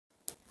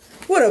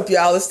What up,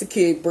 y'all? It's the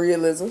kid,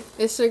 Brialism.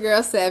 It's your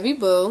girl, Savvy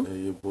Boo.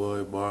 And your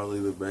boy, Marley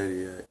the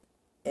Maniac.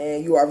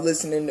 And you are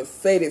listening to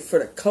Faded for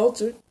the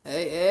Culture.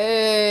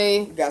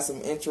 Hey. We got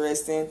some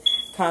interesting,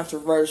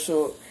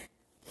 controversial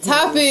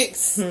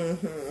topics.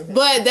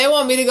 But they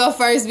want me to go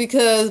first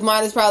because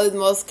mine is probably the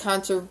most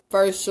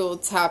controversial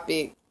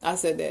topic. I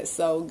said that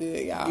so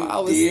good,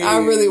 y'all. I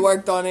really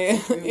worked on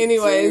it.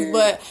 Anyways,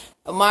 but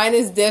mine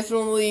is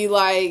definitely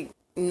like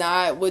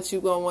not what you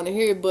gonna want to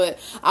hear, but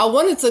I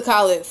wanted to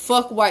call it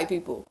fuck white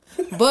people,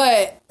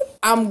 but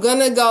I'm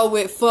gonna go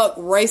with fuck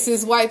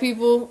racist white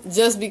people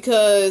just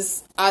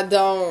because I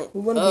don't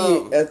we want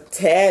to be a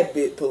tad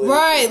bit political,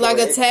 right, like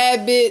a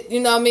tad bit,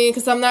 you know what I mean,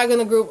 because I'm not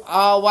gonna group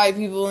all white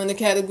people in the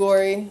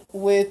category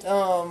with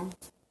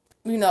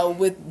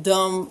with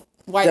dumb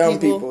white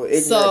people,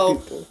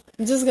 ignorant people.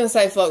 I'm just gonna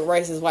say fuck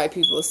racist white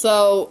people.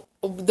 So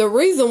the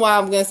reason why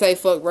I'm gonna say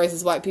fuck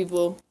racist white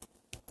people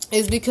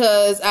is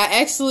because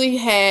I actually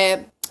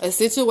had a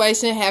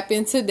situation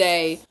happen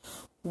today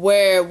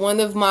where one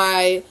of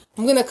my,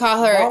 I'm gonna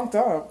call her long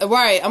time.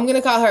 Right, I'm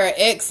gonna call her an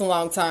ex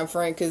long-time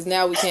friend because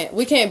now we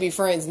can't be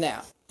friends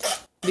now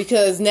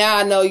because now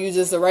I know you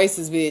just a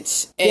racist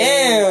bitch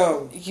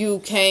and you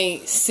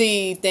can't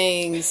see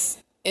things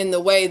in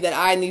the way that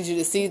I need you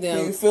to see them.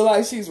 Do you feel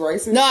like she's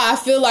racist? No, I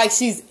feel like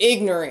she's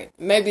ignorant.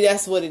 Maybe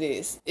that's what it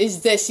is. It's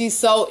that she's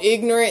so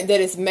ignorant that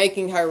it's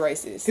making her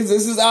racist. Because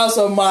this is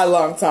also my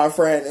longtime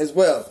friend as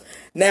well.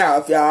 Now,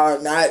 if y'all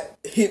are not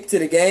hip to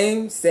the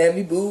game,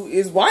 Savvy Boo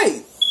is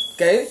white.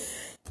 Okay?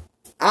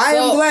 I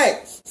am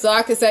black. So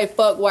I could say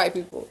fuck white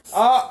people.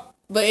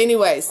 But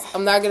anyways,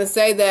 I'm not going to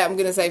say that. I'm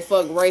going to say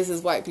fuck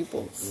racist white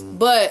people.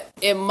 But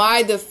in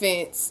my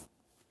defense,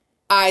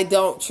 I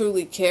don't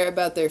truly care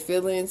about their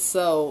feelings,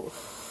 so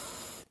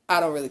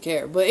I don't really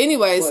care. But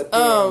anyways,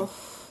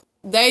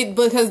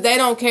 because they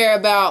don't care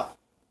about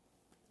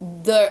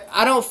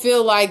I don't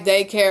feel like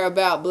they care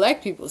about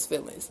black people's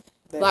feelings.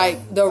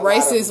 Like the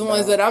racist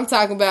ones that I'm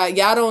talking about,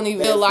 y'all don't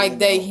even feel like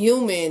they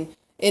human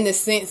in the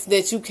sense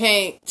that you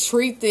can't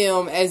treat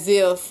them as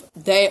if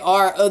they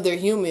are other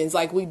humans.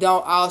 Like we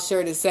don't all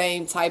share the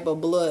same type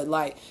of blood.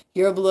 Like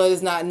your blood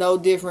is not no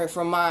different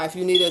from mine. If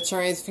you need a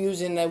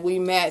transfusion that we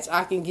match,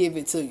 I can give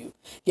it to you.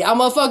 Y'all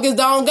motherfuckers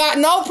don't got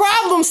no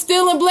problem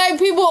stealing black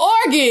people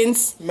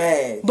organs.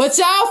 Man. But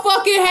y'all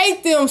fucking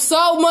hate them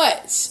so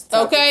much.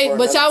 Okay?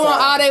 But y'all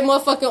want all their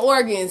motherfucking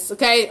organs.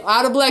 Okay?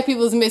 All the black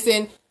people's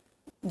missing.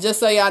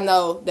 Just so y'all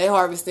know, they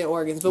harvesting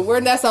organs.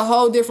 But that's a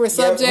whole different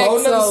subject.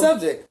 Whole nother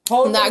subject.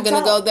 I'm not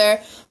going to go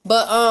there.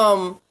 But,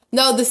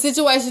 no, the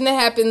situation that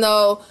happened,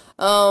 though,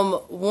 I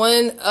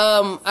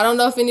don't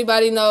know if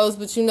anybody knows,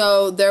 but,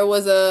 there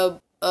was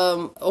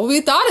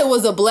we thought it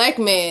was a black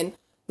man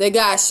that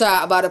got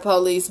shot by the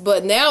police,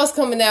 but now it's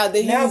coming out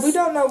that we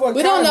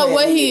don't know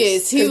what he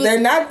is. They're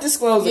not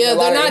disclosing a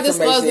lot of information. They're not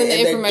disclosing the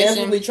information. They're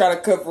definitely trying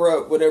to cover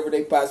up whatever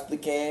they possibly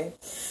can.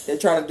 They're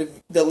trying to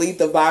delete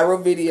the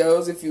viral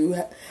videos if you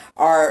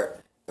are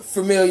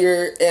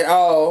familiar at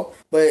all.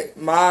 But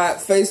my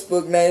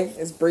Facebook name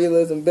is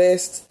Brialism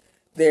Best.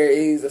 There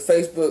is a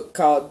Facebook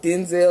called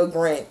Denzel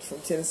Grant from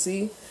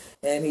Tennessee.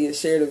 And he has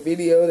shared a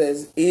video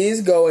that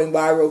is going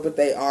viral, but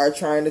they are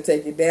trying to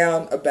take it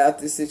down about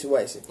this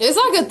situation. It's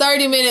like a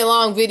 30-minute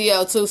long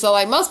video, too. So,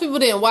 like, most people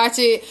didn't watch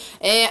it.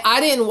 And I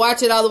didn't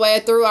watch it all the way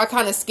through. I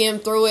kind of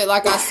skimmed through it.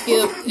 Like, I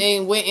skipped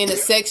and went into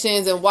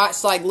sections and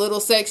watched, like,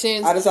 little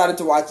sections. I decided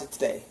to watch it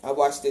today. I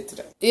watched it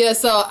today. Yeah,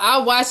 so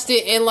I watched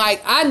it. And,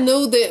 like, I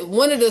knew that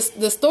one of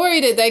the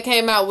story that they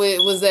came out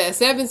with was that a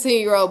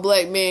 17-year-old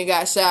black man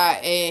got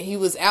shot. And he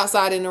was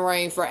outside in the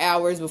rain for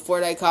hours before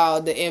they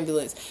called the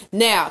ambulance.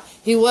 Now,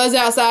 he was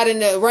outside in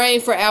the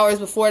rain for hours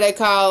before they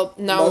called.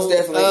 No, most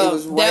definitely, it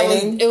was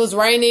raining. It was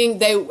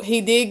raining. He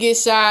did get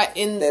shot.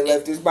 They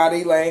left his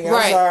body laying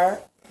outside.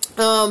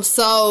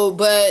 Right.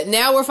 But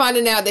now we're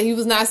finding out that he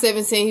was not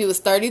 17. He was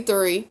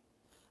 33.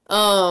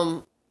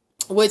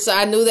 Which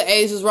I knew the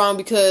age was wrong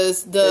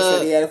because they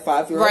said he had a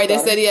 5-year-old right.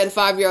 daughter. They said he had a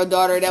 5-year-old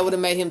daughter. That would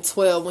have made him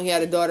 12 when he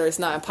had a daughter. It's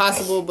not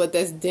impossible, but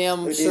that's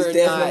damn sure it's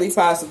definitely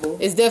possible.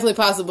 It's definitely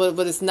possible,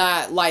 but it's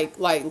not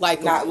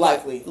not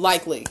likely.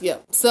 Likely, yeah.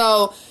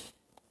 So,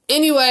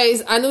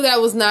 anyways, I knew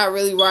that was not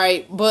really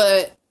right,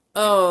 but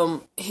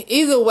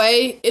either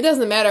way, it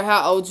doesn't matter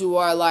how old you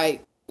are.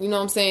 Like, you know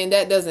what I'm saying?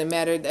 That doesn't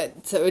matter.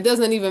 It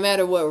doesn't even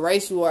matter what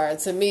race you are.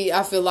 To me,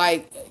 I feel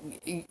like,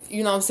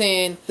 you know what I'm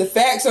saying? The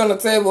facts on the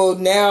table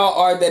now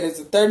are that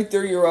it's a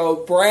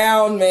 33-year-old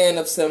brown man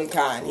of some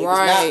kind. He was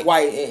not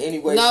white in any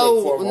way, shape,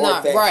 form, or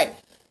fashion. Right.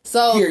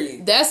 So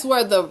period. That's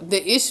where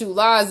the issue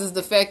lies, is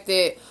the fact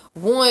that,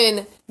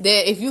 one,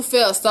 that if you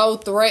felt so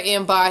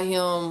threatened by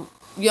him,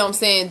 you know what I'm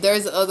saying,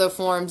 there's other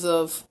forms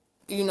of,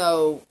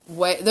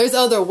 there's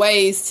other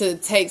ways to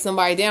take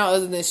somebody down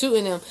other than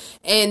shooting them.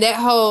 And that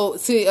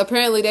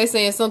apparently they're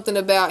saying something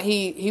about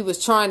he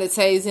was trying to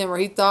tase him, or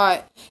he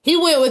thought he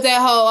went with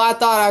that whole I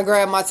thought I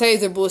grabbed my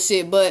taser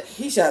bullshit. But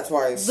he shot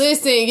twice.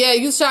 Listen, yeah,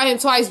 you shot him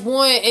twice.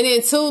 One, and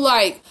then two,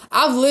 like,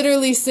 I've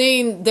literally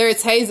seen their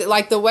taser,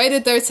 like the way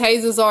that their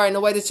tasers are and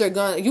the way that your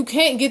gun, you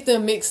can't get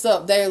them mixed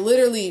up. They're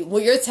literally,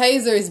 when your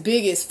taser is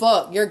big as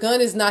fuck, your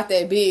gun is not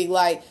that big.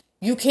 Like,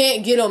 you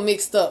can't get them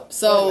mixed up.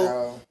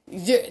 So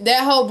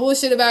that whole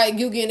bullshit about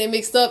you getting it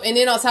mixed up, and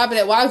then on top of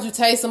that, why would you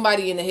tase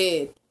somebody in the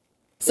head?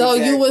 So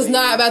exactly. You was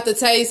not about to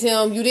tase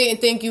him. You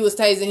didn't think you was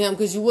tasing him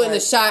because you wouldn't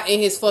have shot in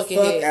his fucking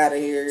head. Out of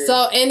here.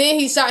 So, and then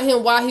he shot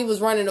him while he was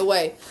running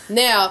away.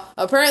 Now,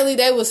 apparently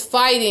they was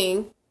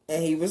fighting.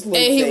 And he was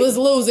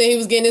losing. He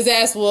was getting his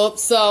ass whooped.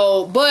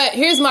 So, but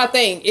here's my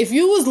thing. If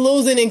you was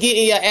losing and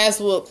getting your ass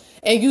whooped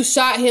and you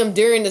shot him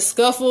during the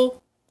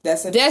scuffle,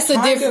 that's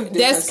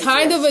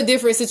kind of a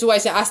different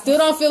situation. I still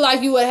don't feel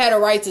like you would have had a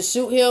right to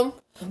shoot him.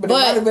 But it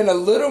might have been a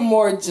little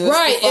more justified.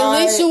 Right, at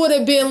least you would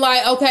have been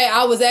like, okay,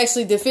 I was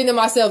actually defending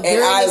myself during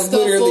the scuffle.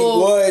 And I literally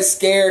was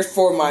scared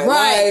for my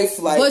life.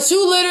 Like, but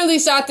you literally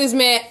shot this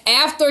man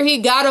after he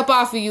got up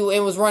off of you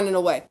and was running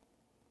away.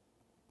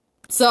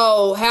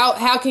 So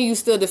how can you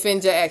still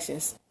defend your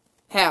actions?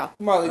 How?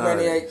 Marley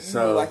Bernier, you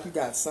look like you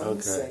got something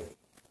to say.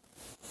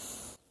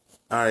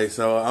 All right,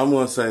 so I'm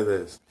going to say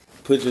this.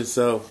 Put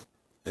yourself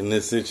in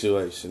this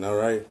situation, all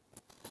right?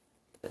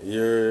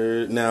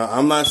 Now,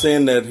 I'm not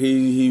saying that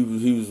he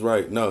was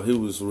right. No, he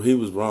was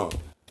wrong.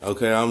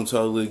 Okay, I'm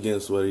totally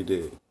against what he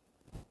did.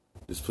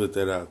 Just put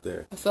that out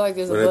there. I feel like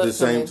there's at the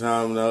same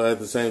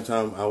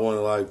time, I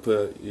want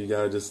to you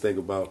gotta just think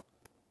about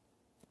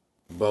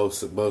both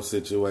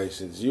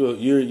situations.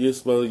 You're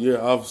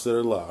an officer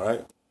of the law,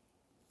 right?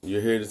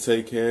 You're here to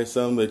take care of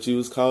something that you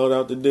was called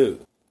out to do.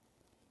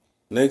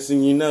 Next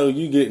thing you know,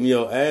 you getting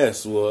your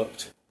ass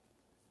whooped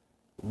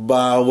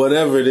by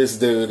whatever this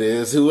dude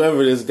is,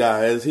 whoever this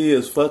guy is. He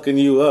is fucking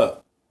you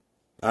up.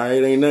 All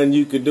right, ain't nothing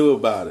you can do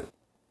about it.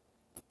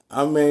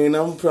 I mean, I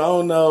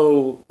don't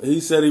know. He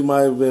said he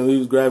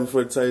was grabbing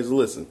for the taser.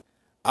 Listen,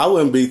 I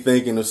wouldn't be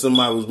thinking if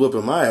somebody was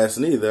whooping my ass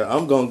neither.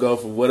 I'm gonna go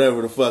for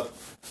whatever the fuck.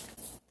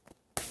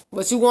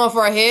 But you going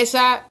for a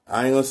headshot?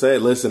 I ain't gonna say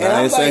it. Listen,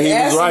 I didn't say he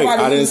was right.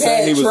 I didn't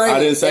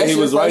say he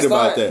was right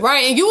about that.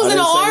 Right, and you was in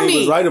the army. He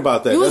was right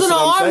about that. You was in the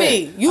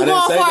army. You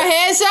going for a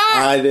headshot?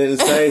 I didn't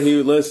say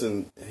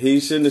listen, he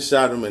shouldn't have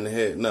shot him in the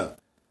head. No.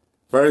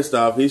 First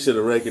off, he should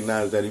have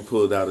recognized that he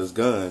pulled out his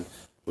gun.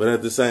 But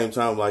at the same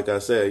time, like I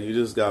said, you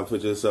just gotta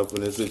put yourself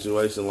in a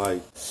situation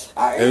like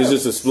it was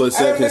just a split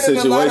second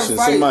situation.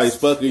 Somebody's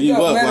fucking you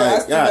up.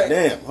 Like, God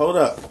damn, hold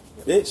up,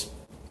 bitch.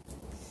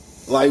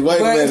 Like, wait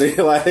a minute.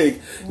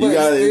 Like, you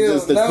got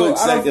just a quick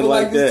second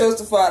like that. I don't feel like it's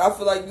justified. I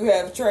feel like you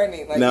have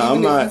training. Like,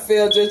 even if you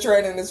failed your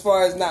training as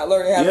far as not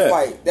learning how to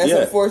fight, that's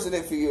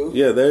unfortunate for you.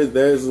 Yeah,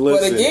 there's listen.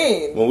 But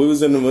again, when we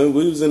was in the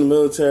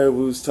military,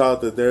 we was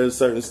taught that there's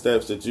certain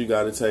steps that you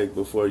got to take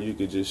before you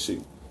could just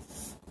shoot.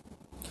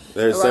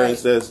 There's certain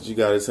steps that you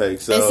got to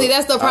take. So, and see,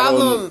 that's the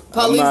problem.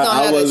 Police don't have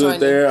that training. I wasn't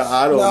there.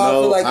 I don't know. I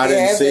feel like I they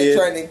didn't have see that it.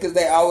 training because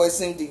they always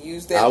seem to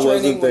use that training. I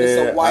wasn't there.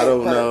 When it's a white I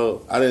don't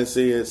know. I didn't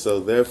see it. So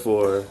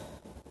therefore,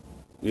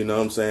 you know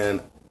what I'm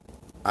saying,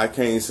 I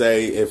can't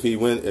say if he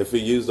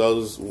used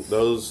those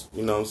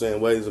you know what I'm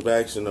saying, ways of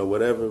action or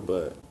whatever,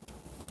 but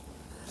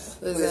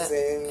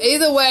listen,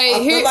 either way, I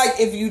feel like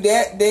if you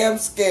that damn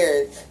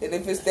scared and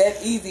if it's that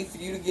easy for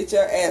you to get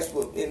your ass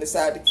whooped and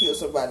decide to kill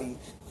somebody,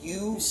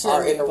 you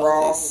are in the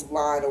wrong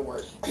line of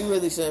work. You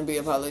really shouldn't be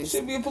a police. You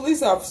should be a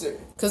police officer.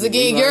 Because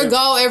again, your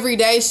goal every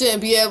day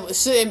shouldn't.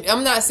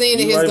 I'm not saying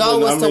that his goal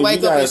was to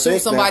wake up and shoot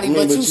somebody,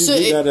 but you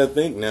shouldn't. You gotta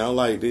think now,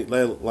 like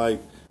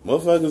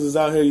motherfuckers is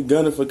out here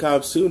gunning for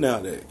cops too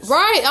nowadays.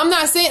 Right. I'm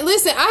not saying.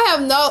 Listen, I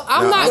don't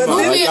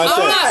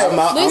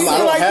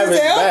have his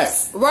back.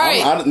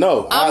 Right. I'm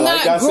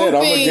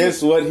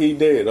against what he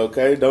did.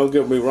 Okay, don't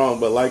get me wrong,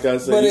 but like I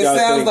said, but it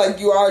sounds like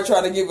you are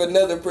trying to give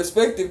another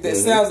perspective. That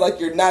sounds like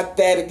you're not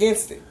that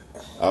against it.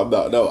 I'm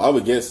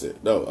against it.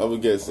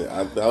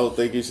 I don't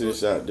think he should have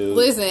shot dude.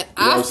 Listen,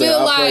 I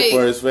feel like I pray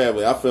for his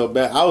family. I feel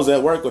bad. I was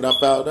at work when I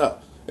found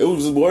out. It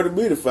was more than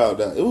me to find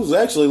out. It was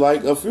actually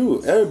like a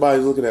few.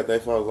 Everybody's looking at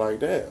that phone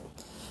like that.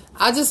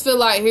 I just feel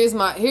like here's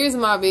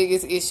my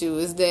biggest issue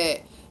is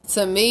that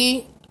to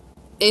me,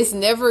 it's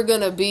never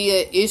gonna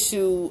be an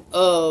issue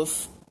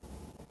of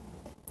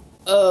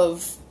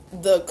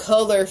the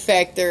color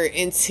factor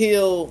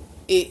until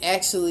it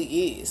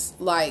actually is.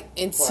 Like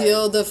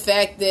until the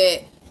fact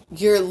that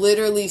you're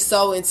literally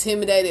so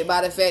intimidated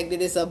by the fact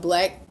that it's a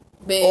black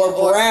man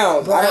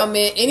or brown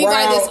man, anybody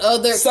that's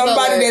other somebody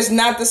color, that's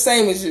not the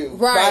same as you.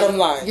 Right. Bottom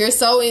line, you're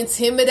so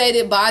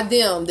intimidated by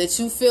them that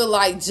you feel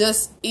like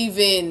just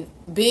even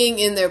being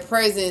in their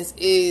presence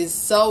is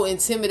so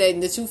intimidating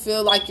that you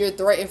feel like you're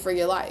threatened for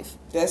your life.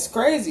 That's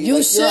crazy.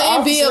 You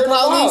shouldn't be a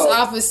police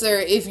officer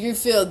if you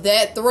feel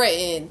that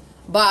threatened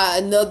by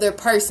another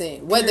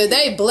person, whether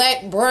they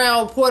black,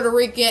 brown, Puerto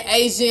Rican,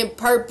 Asian,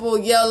 purple,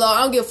 yellow.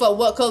 I don't give a fuck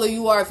what color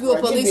you are. If you're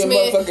a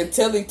policeman,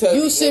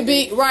 you should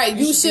be right.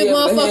 You should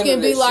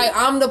motherfucking be like,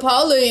 I'm the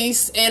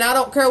police, and I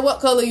don't care what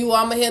color you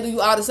are. I'm gonna handle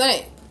you all the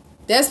same.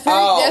 That's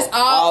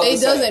all.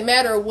 It doesn't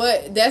matter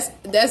what.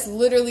 That's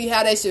literally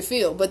how they should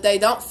feel. But they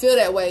don't feel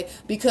that way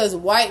because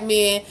white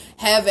men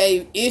have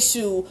a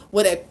issue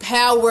with a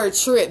power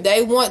trip.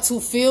 They want to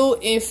feel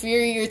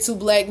inferior to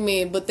black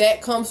men, but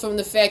that comes from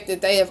the fact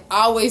that they have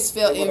always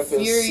felt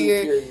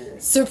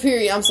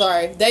superior. I'm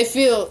sorry. They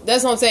feel.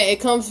 That's what I'm saying. It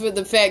comes from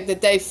the fact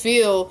that they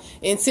feel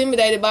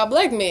intimidated by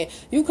black men.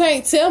 You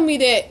can't tell me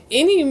that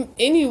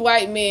any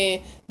white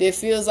man that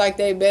feels like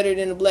they better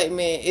than a black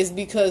man is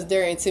because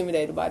they're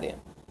intimidated by them.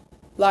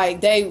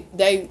 Like they're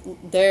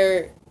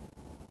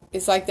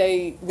it's like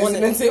they want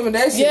an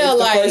intimidation. Yeah,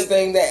 it's the first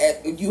thing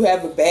that you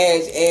have a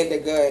badge and a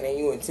gun and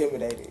you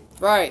intimidated.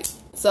 Right.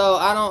 So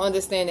I don't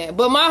understand that.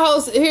 But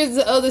here's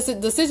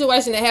the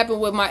situation that happened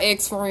with my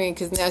ex-friend,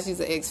 because now she's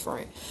an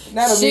ex-friend.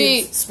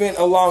 She spent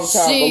a long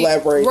time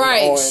elaborating.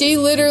 Right. She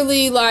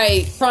literally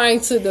like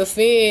trying to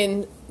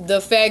defend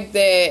the fact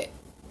that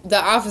the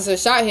officer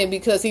shot him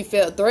because he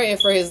felt threatened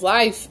for his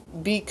life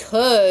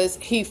because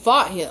he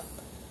fought him.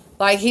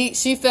 Like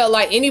she felt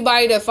like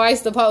anybody that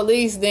fights the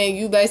police, then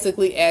you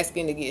basically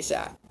asking to get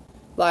shot.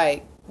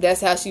 Like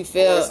that's how she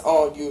felt.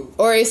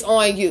 Or it's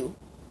on you.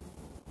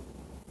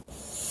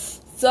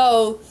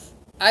 So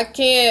I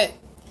can't.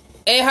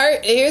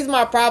 And here's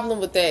my problem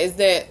with that is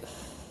that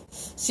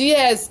she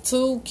has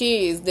 2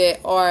 kids that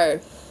or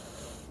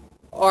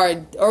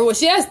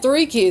she has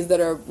 3 kids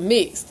that are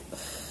mixed.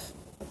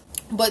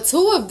 But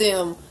 2 of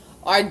them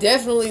are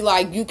definitely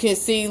like you can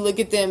see, look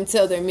at them,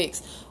 tell they're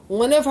mixed.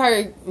 One of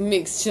her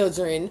mixed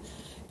children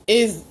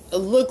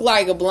look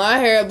like a blonde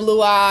hair, blue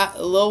eye,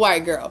 little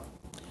white girl.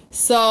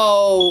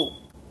 So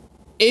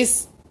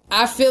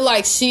I feel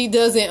like she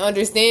doesn't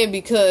understand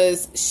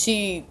because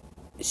she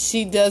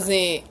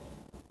doesn't.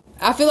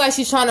 I feel like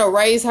she's trying to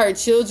raise her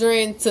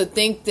children to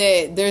think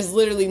that there's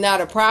literally not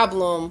a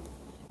problem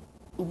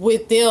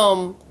with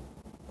them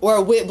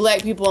or with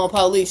black people on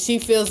police. She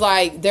feels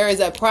like there is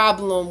a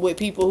problem with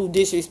people who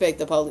disrespect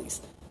the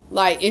police.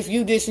 Like, if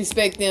you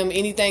disrespect them,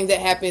 anything that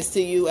happens to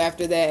you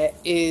after that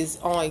is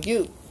on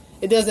you.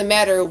 It doesn't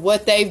matter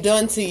what they've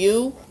done to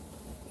you.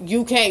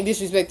 You can't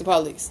disrespect the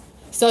police.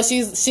 So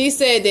she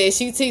said that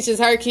she teaches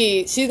her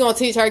kids, she's going to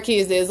teach her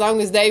kids that as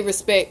long as they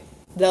respect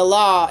the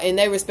law and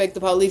they respect the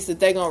police, that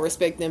they're going to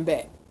respect them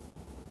back.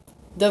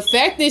 The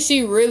fact that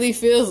she really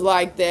feels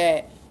like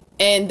that,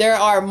 and there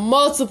are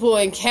multiple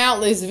and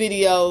countless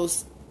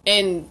videos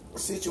and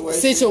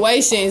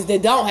situations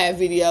that don't have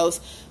videos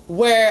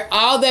where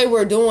all they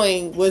were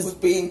doing was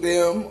being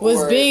them,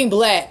 being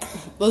black,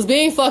 was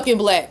being fucking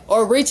black,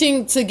 or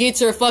reaching to get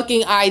your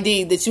fucking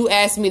ID that you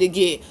asked me to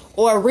get,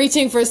 or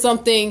reaching for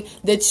something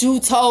that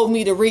you told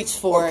me to reach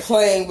for, or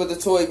playing with a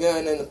toy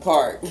gun in the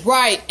park,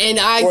 right? And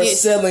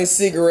selling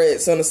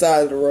cigarettes on the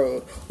side of the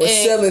road, or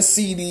selling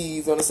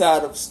CDs on the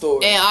side of the store,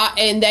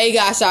 and they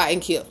got shot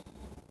and killed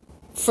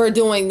for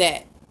doing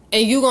that.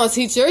 And you gonna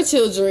teach your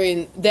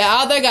children that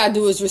all they gotta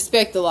do is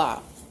respect the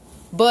law,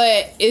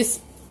 but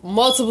it's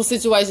multiple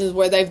situations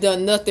where they've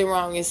done nothing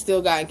wrong and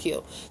still gotten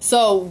killed.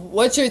 So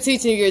what you're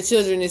teaching your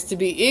children is to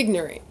be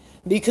ignorant,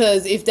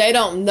 because if they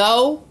don't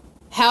know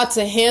how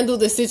to handle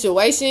the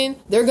situation,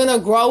 they're gonna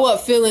grow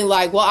up feeling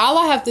like, well, all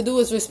I have to do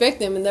is respect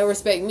them and they'll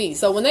respect me.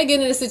 So when they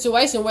get in a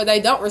situation where they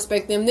don't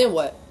respect them, then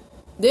what?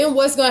 Then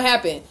what's gonna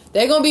happen?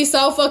 They're gonna be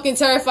so fucking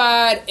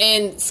terrified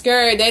and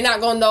scared, they're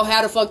not gonna know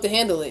how the fuck to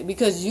handle it,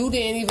 because you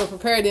didn't even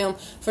prepare them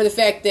for the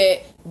fact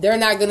that they're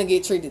not gonna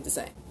get treated the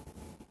same.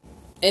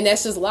 And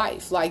that's just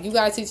life. Like, you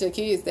gotta teach your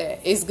kids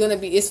that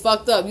it's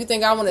fucked up. You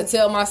think I want to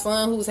tell my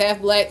son who's half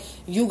black,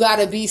 you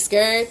gotta be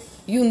scared?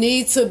 You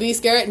need to be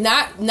scared.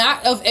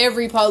 Not of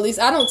every police.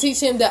 I don't teach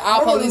him that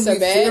all police are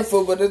bad.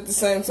 Fearful, but at the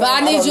same time, but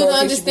I need you to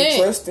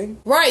understand.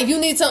 Right, you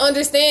need to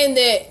understand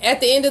that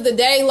at the end of the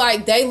day,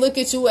 like, they look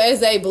at you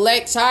as a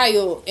black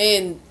child,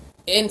 and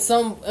in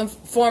some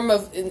form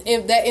of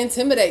that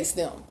intimidates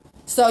them.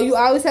 So you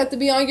always have to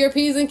be on your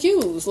P's and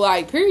Q's,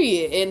 like,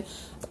 period. And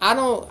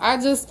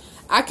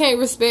I can't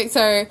respect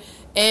her.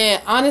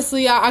 And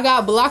honestly, I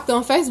got blocked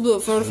on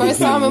Facebook for the first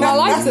time in my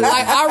life.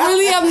 Like, I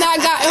really have not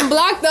gotten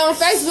blocked on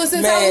Facebook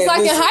since I was like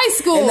in high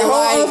school. And the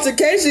whole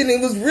altercation, it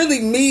was really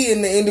me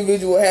and the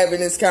individual having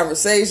this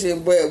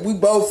conversation, but we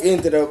both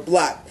ended up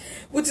blocked,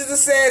 which is a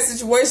sad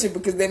situation,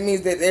 because that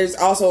means that there's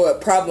also a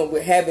problem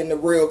with having the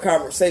real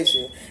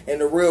conversation, and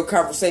the real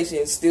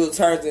conversation still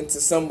turns into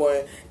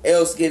someone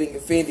else getting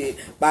offended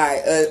by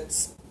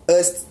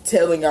us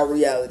telling our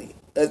reality.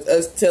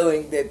 Us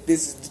telling that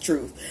this is the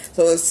truth.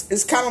 So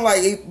it's kind of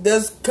like, it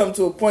does come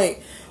to a point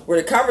where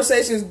the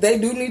conversations, they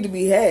do need to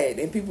be had,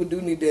 and people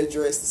do need to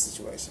address the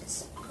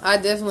situations. I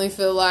definitely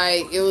feel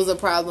like it was a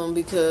problem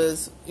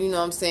because, you know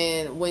what I'm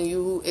saying, when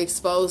you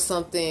expose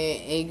something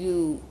and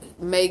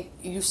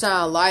you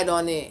shine light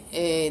on it,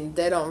 and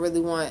they don't really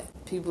want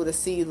people to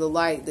see the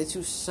light that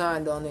you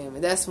shined on them,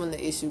 and that's when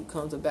the issue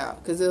comes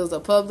about, because it was a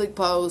public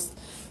post,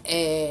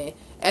 and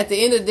at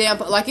the end of the day,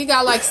 like, it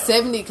got like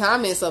 70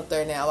 comments up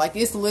there now. Like,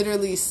 it's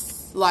literally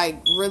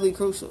like really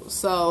crucial.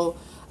 So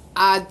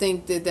I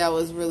think that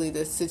was really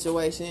the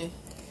situation.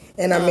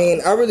 And I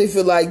mean, I really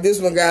feel like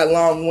this one got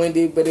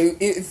long-winded, but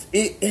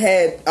it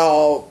had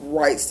all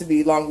rights to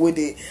be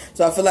long-winded.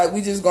 So I feel like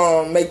we just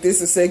gonna make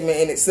this a segment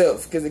in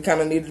itself, because it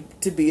kind of needed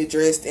to be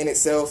addressed in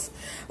itself.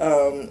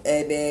 And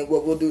then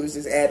what we'll do is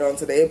just add on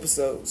to the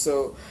episode.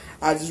 So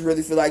I just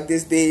really feel like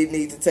this did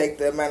need to take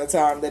the amount of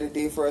time that it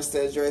did for us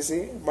to address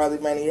it. Marley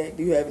Maniac,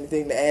 do you have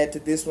anything to add to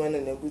this one?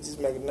 And then we just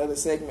make another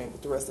segment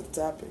with the rest of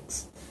the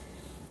topics.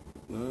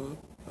 No,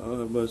 I don't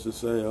have much to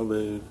say. I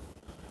mean,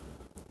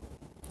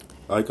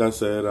 like I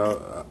said,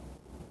 I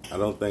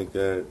don't think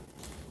that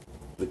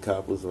the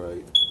cop was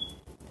right.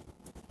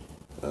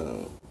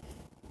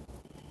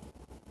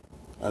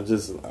 I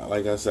just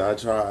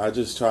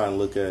try and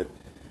look at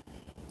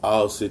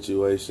all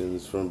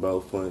situations from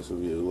both points of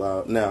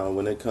view. Now,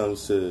 when it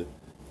comes to,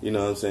 you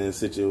know what I'm saying,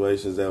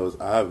 situations that was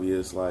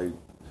obvious, like,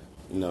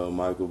 you know,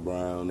 Michael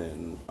Brown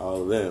and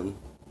all of them,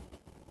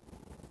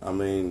 I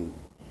mean,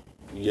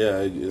 yeah,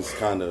 it's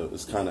kind of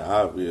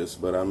obvious,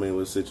 but I mean,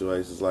 with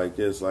situations like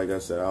this, like I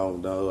said, I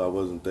don't know, I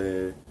wasn't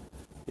there,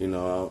 you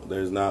know,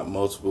 there's not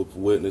multiple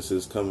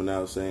witnesses coming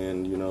out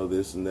saying, you know,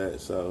 this and that,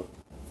 so.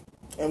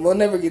 And we'll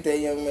never get that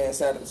young man's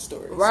side of the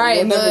story. Right.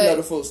 So we'll never know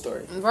the full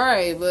story.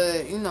 Right,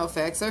 but, you know,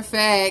 facts are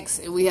facts,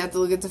 and we have to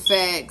look at the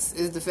facts,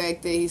 is the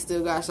fact that he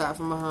still got shot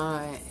from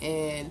behind,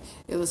 and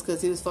it was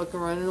because he was fucking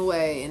running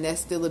away, and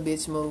that's still a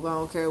bitch move. I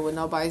don't care what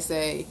nobody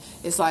say.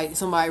 It's like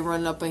somebody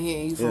running up and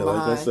hitting you from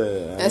behind. Like I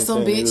said, that's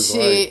some bitch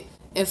shit, right.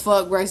 And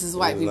fuck racist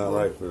white people. Not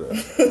right for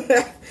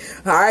that.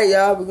 All right,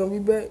 y'all, we're going to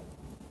be back.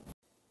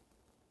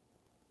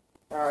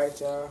 All right,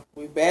 y'all,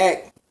 we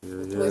back.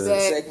 With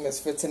the segments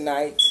for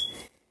tonight.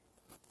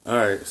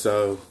 Alright,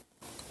 so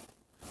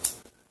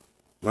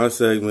my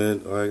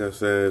segment, like I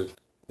said,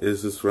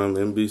 is from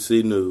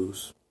NBC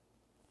News.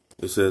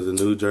 It says the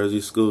New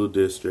Jersey School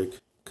District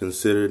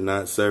considered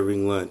not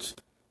serving lunch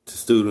to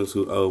students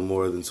who owe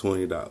more than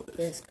 $20.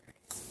 That's crazy.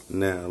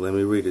 Now, let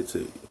me read it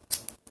to you.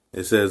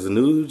 It says the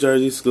New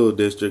Jersey School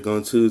District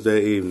on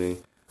Tuesday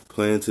evening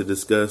planned to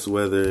discuss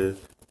whether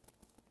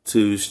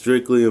to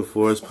strictly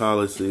enforce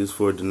policies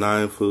for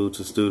denying food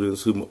to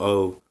students who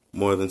owe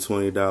more than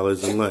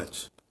 $20 in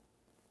lunch.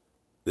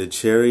 The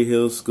Cherry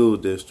Hill School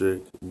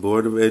District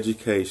Board of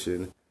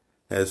Education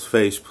has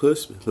faced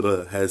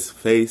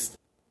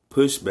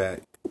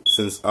pushback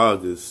since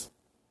August.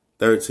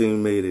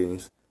 13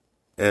 meetings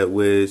at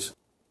which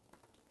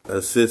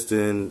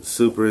Assistant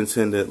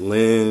Superintendent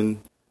Lynn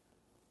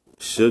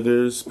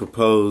Sugars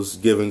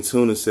proposed giving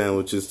tuna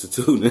sandwiches to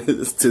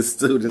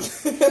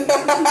students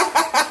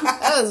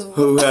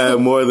who had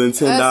more than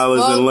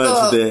 $10 in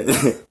lunch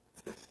debt.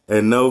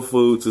 And no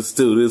food to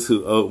students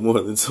who owe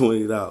more than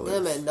 $20.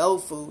 Them and no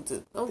food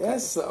to. Okay.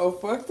 That's so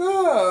fucked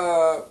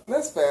up.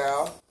 That's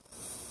foul.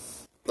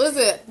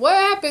 Listen, what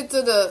happened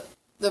to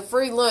the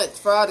free lunch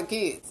for all the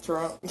kids?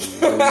 Trump.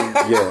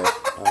 Yeah,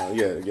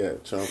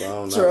 Trump. I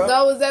don't know. Trump.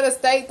 No, is that a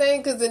state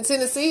thing? Because in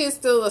Tennessee, it's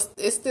still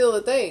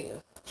a thing.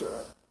 Trump.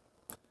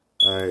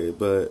 All right,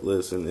 but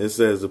listen, it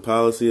says the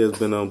policy has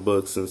been on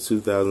books since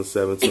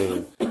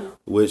 2017,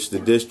 which the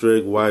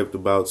district wiped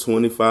about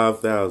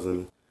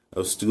 25,000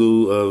 of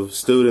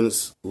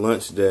students'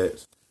 lunch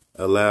debt,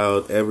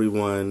 allowed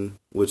everyone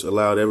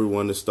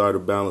to start a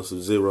balance of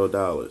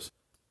 $0,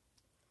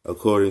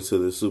 according to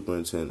the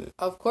superintendent.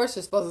 Of course,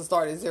 you're supposed to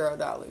start at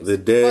 $0. The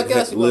debt,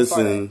 debt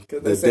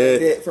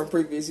from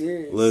previous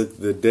years. Look,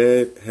 the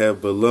debt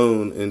had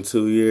ballooned in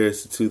 2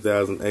 years to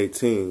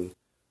 2018,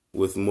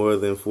 with more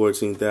than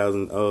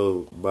 14,000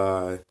 owed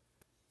by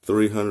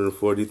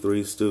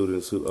 343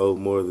 students who owed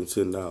more than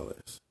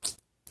 $10.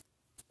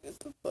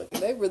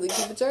 They really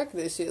keep a track of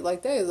this shit.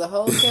 Like, that is a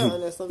whole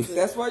count or something.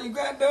 That's why you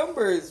got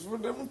numbers. For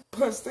them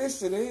punch this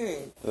shit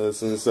in.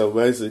 So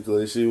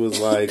basically, she was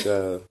like,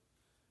 well,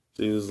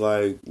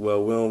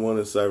 we don't want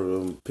to serve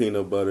them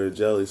peanut butter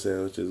jelly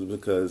sandwiches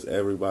because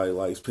everybody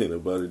likes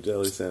peanut butter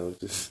jelly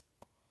sandwiches.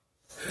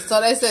 So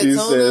they said she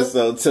tuna?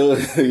 said, so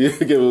tuna, you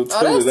give them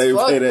tuna, they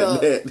pay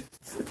that net.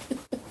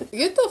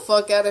 Get the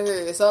fuck out of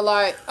here. So,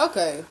 like,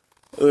 okay.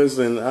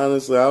 Listen,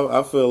 honestly,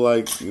 I feel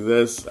like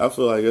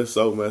it's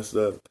so messed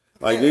up.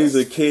 Like, these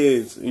are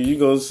kids. You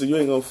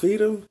ain't gonna feed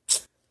them.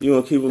 You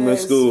gonna keep them in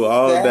school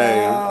all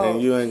day,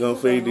 and you ain't gonna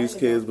feed these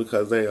kids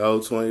because they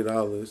owe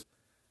 $20.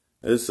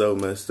 It's so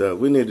messed up.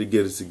 We need to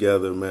get it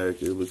together,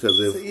 America, because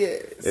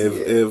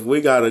if we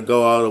gotta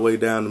go all the way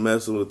down to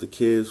messing with the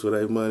kids for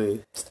their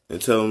money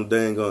and tell them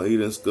they ain't gonna eat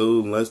in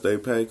school unless they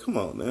pay, come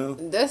on now.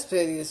 That's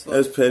petty as fuck.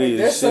 That's petty as shit.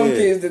 There's some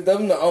kids that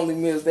them the only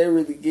meals they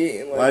really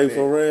getting. Like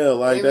for real,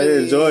 like they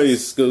really enjoy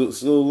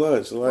school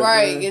lunch. Like,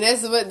 right, man.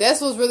 And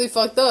that's what's really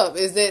fucked up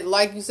is that,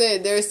 like you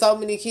said, there's so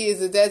many kids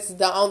that's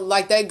the only,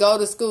 like, they go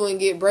to school and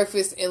get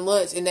breakfast and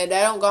lunch and they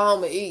don't go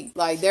home and eat.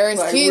 Like,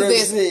 there's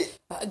kids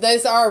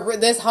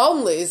that's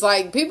homeless.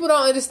 Like, people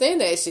don't understand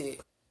that shit.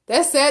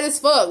 That's sad as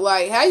fuck.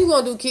 Like, how you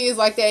gonna do kids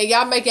like that?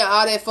 Y'all making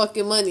all that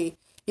fucking money.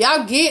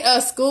 Y'all get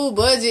a school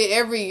budget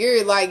every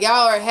year. Like,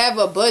 y'all have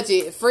a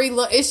budget. Free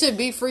lunch. It should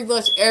be free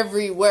lunch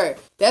everywhere.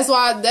 That's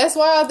why I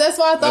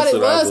thought it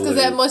was, because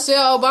that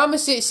Michelle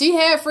Obama shit, she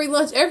had free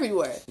lunch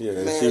everywhere.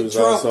 Yeah, man, she was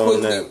Trump also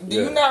quickly, that. do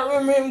you not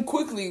remember him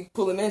quickly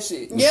pulling that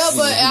shit? Yeah,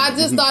 but I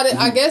just thought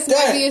I guess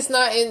maybe it's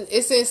not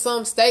it's in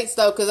some states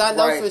though, because I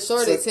know for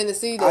sure that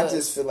Tennessee does. I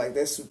just feel like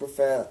that's super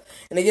foul.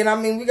 And again, I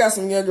mean, we got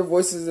some younger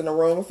voices in the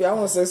room. If y'all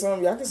want to say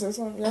something, y'all can say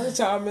something. Y'all can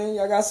chime in.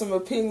 Y'all got some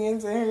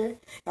opinions in here.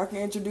 Y'all can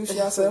introduce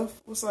yourself.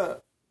 What's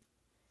up?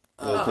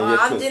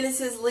 I'm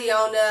Genesis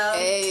Leona.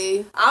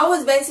 Hey. I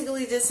was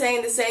basically just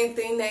saying the same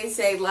thing they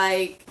say.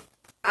 Like,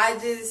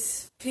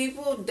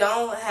 people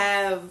don't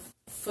have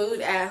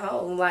food at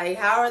home. Like,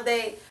 how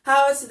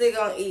else are they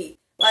gonna eat?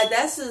 Like,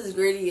 that's just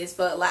gritty as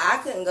fuck. Like, I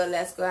couldn't go to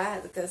that school. I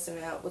had to cuss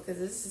them out because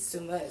this is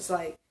too much.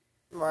 Like,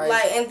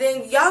 and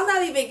then y'all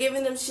not even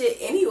giving them shit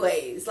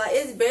anyways. Like,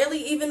 it's barely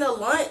even a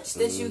lunch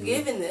that you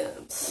giving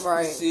them.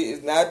 Right. Shit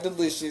is not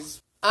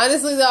delicious.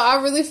 Honestly, though,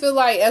 I really feel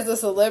like as a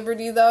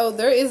celebrity, though,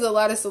 there is a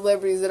lot of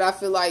celebrities that I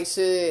feel like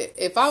should,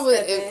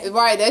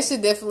 they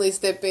should definitely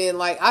step in.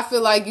 Like, I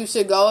feel like you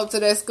should go up to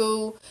that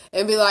school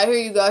and be like,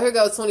 here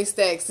go 20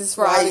 stacks. This is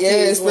for all the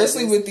kids.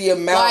 Especially with the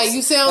amount. Like,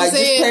 you see what I'm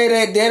saying? Just pay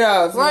that debt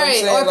off.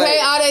 Right, or pay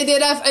all that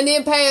debt off and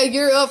then pay a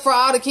year up for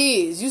all the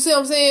kids. You see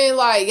what I'm saying?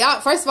 Like,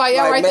 y'all, first of all,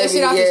 y'all write that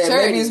shit off as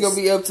charity. Maybe it's going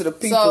to be up to the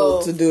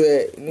people to do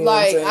it. You know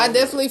like, I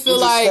definitely feel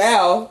like. It's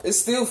foul. It's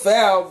still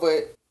foul,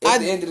 but. At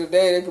the end of the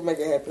day, they can make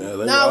it happen.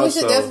 Yeah, we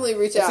should definitely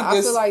reach out.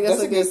 I feel like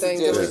that's a good thing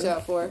to reach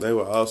out for. They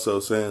were also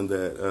saying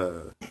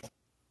that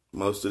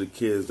most of the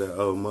kids that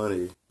owe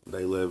money,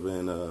 they live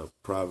in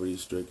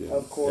poverty-stricken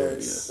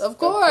areas. Of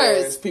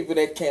course. People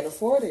that can't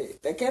afford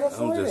it. They can't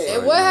afford it.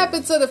 And what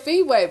happened to the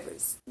fee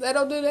waivers? They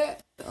don't do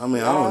that? I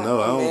mean, I don't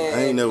know. I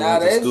ain't never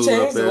went to school up there.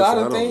 They've changed a lot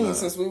of things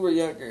since we were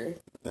younger.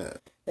 Yeah.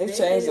 They've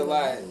changed a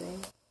lot.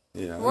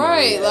 Yeah,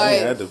 right, I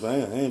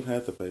ain't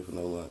had to pay for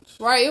no lunch.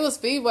 Right, it was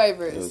fee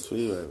waivers. It was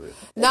fee waivers.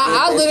 Now,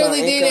 I literally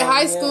did in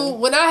high school.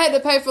 When I had to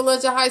pay for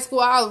lunch in high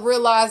school, I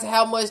realized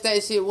how much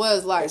that shit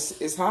was. Like,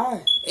 it's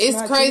high.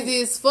 It's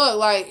crazy as fuck.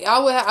 Like, I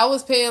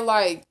was paying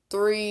like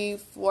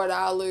 $3-4 for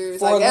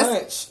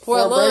lunch.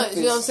 For lunch,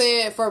 you know what I'm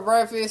saying? For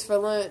breakfast, for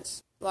lunch.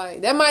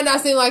 Like, that might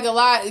not seem like a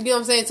lot, you know what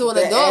I'm saying, to an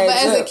adult, but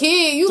as a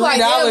kid, you like,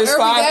 damn, every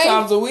 $5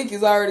 times a week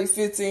is already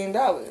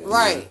 $15.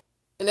 Right.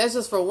 And that's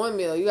just for one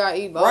meal. You gotta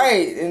eat both.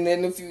 Right. And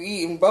then if you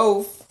eating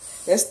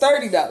both, that's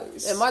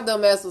 $30. And my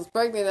dumb ass was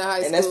pregnant in high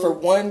school. And that's for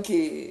one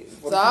kid.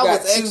 So I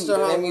was extra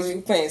hungry. That means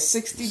you're paying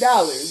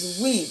 $60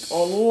 a week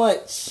on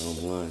lunch.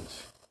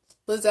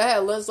 Listen, I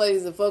had lunch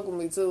ladies that fuck with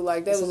me too.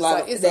 Like, that was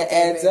like, it's that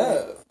okay, adds man.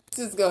 up.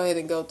 Just go ahead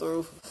and go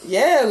through.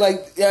 Yeah,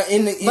 like but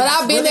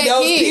I've been that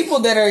those kid. People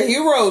that are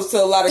heroes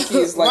to a lot of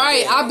kids. Like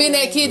right, that. I've been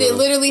that kid that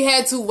literally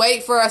had to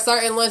wait for a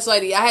certain lunch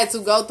lady. I had to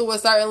go through a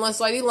certain lunch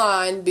lady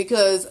line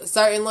because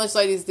certain lunch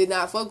ladies did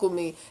not fuck with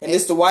me. And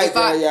it's the white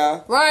girl,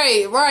 y'all.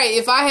 Right.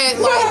 If I had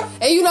like,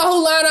 and you know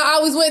who line I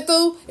always went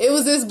through? It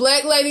was this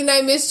black lady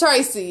named Miss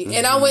Tracy,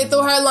 and I went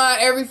through her line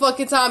every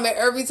fucking time, and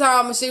every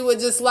time she would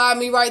just slide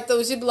me right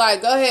through. She'd be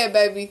like, "Go ahead,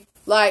 baby."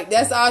 Like,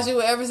 that's all she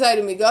would ever say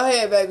to me. "Go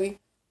ahead, baby.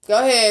 Go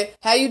ahead.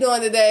 How you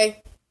doing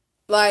today?"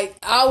 Like,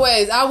 I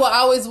would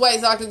always wait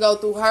so I could go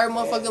through her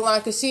motherfucking line,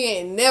 because she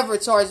ain't never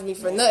charged me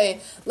for nothing.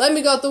 Let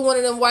me go through one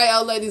of them white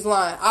old ladies'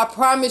 line. I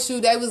promise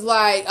you, they was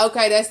like,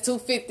 okay, that's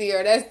 $250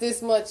 or that's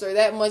this much or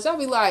that much. I'll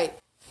be like,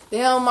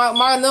 damn,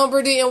 my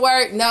number didn't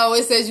work. No,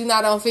 it says you're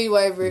not on fee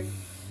waiver.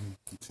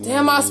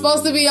 Damn, I'm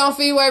supposed to be on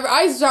fee waiver.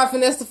 I used to try to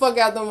finesse the fuck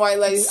out them white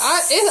ladies.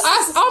 I'm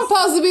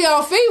supposed to be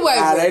on fee waiver.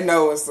 Nah, they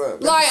know what's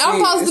up. Like, I'm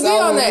supposed to be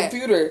on that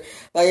computer.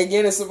 Like,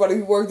 again, as somebody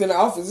who worked in the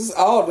office, it's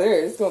all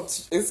there. It's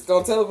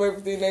gonna tell them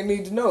everything they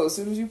need to know as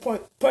soon as you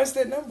punch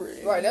that number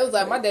in. Right, that was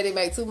like, my daddy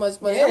make too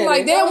much money. Yeah, I'm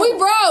like, damn, we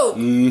broke.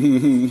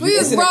 We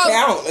just broke.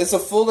 Account. It's a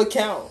full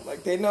account.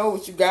 Like, they know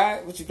what you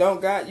got, what you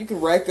don't got. You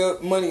can rack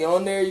up money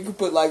on there. You can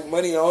put like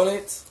money on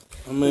it.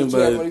 I mean,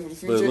 but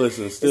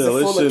listen, still,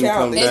 it shouldn't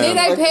come down. And then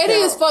they petty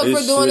as fuck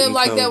for doing them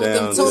like that with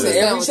them tuna sandwiches.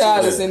 Every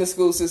child that's in the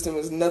school system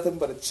is nothing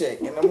but a check,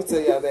 and I'm gonna tell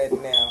y'all that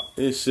now.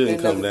 It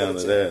shouldn't come down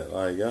to that.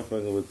 Like, y'all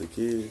fucking with the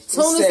kids.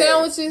 Tuna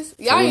sandwiches?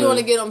 Y'all ain't want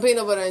to get them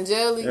peanut butter and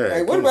jelly. Right,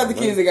 hey, what about the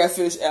kids that got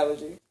fish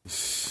allergy?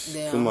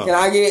 Damn. Come on. Can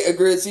I get a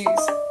grilled cheese?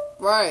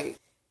 Right.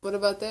 What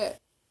about that?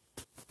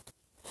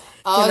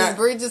 Oh,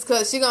 Bree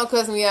she gonna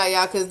cuss me out,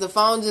 y'all, because the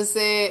phone just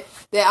said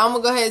that I'm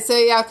gonna go ahead and tell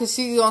y'all because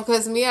she's gonna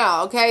cuss me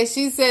out, okay?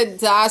 She said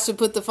that I should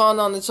put the phone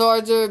on the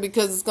charger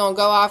because it's gonna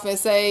go off and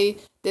say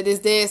that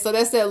it's dead. So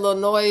that's that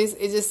little noise.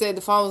 It just said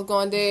the phone was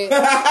going dead.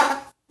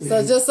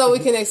 So just so we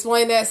can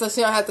explain that so she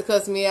don't have to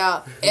cuss me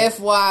out.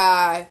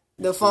 FYI,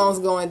 the phone's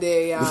going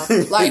dead,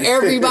 y'all. Like,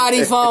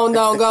 everybody's phone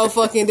don't go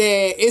fucking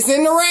dead. It's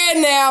in the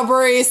red now,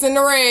 Bree. It's in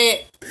the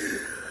red.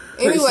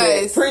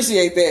 Anyways,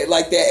 appreciate that,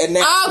 like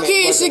that. All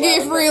kids should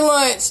get free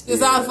lunch.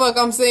 That's all the fuck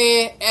I'm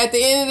saying. At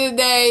the end of the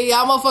day,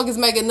 y'all motherfuckers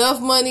make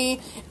enough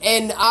money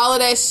and all of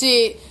that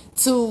shit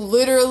to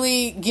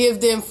literally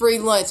give them free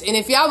lunch. And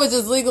if y'all would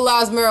just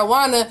legalize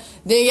marijuana,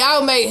 then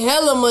y'all make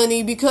hella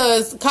money,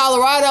 because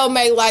Colorado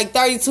make like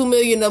 $32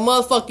 million a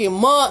motherfucking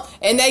month,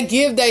 and they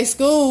give their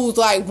schools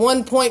like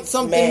 1 point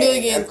something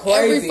million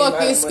every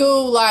fucking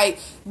school. Like,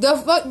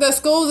 the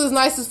schools is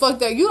nice as fuck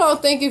there. You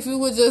don't think if you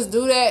would just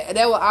do that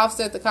would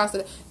offset the cost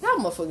of that? That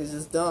motherfucker's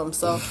just dumb.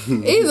 So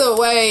either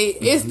way,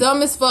 it's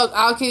dumb as fuck.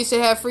 All kids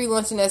should have free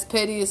lunch, and that's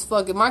petty as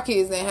fuck. If my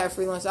kids didn't have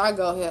free lunch, I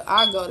go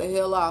the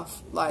hell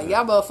off. Like,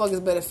 y'all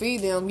motherfuckers better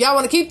feed them. Y'all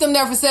want to keep them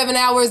there for 7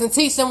 hours and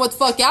teach them what the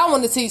fuck y'all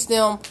want to teach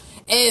them,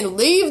 and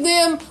leave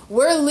them.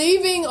 We're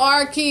leaving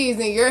our kids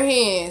in your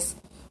hands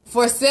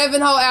for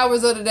 7 whole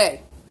hours of the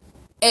day,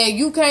 and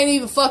you can't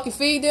even fucking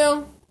feed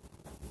them.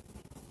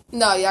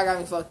 No, y'all got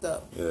me fucked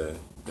up. Yeah,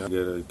 y'all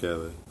get it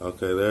together.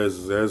 Okay,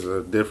 there's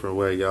a different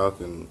way y'all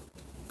can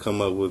come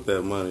up with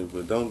that money,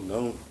 but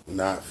don't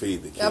not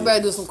feed the kids. Y'all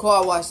better do some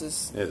car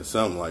washes. Yeah,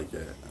 something like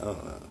that. I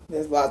don't know.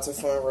 There's lots of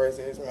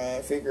fundraisers,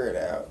 man. Figure it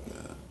out.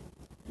 Yeah.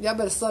 Y'all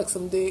better suck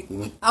some dick.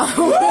 I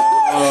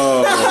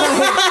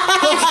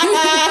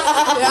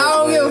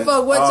don't give a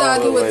fuck what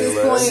y'all do at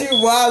this point. She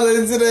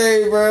wildin'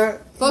 today, bro.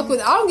 I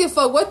don't give a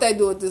fuck what they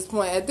do at this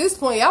point. At this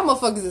point, y'all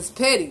motherfuckers is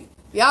petty.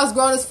 Y'all's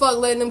grown as fuck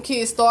letting them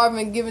kids starve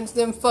and giving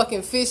them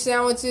fucking fish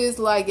sandwiches.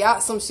 Like,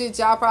 y'all, some shit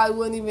y'all probably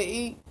wouldn't even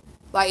eat.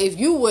 Like, if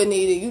you wouldn't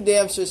eat it, you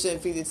damn sure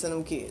shouldn't feed it to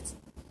them kids.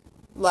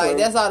 Like,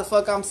 that's all the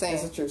fuck I'm saying.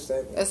 That's a true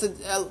statement. That's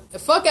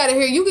fuck out of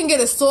here. You can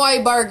get a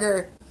soy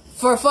burger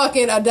for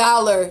fucking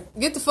 $1.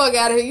 Get the fuck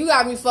out of here. You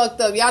got me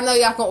fucked up. Y'all know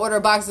y'all can order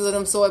boxes of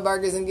them soy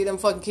burgers and get them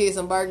fucking kids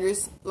some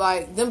burgers.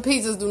 Like, them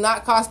pizzas do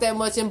not cost that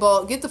much in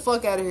bulk. Get the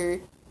fuck out of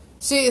here.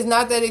 Shit is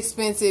not that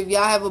expensive.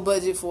 Y'all have a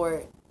budget for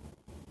it.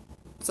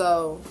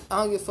 So, I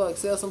don't give a fuck.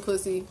 Sell some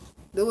pussy.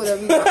 Do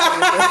whatever you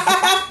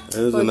want.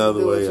 There's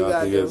another way y'all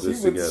can get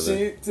this together.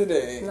 Shit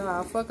today.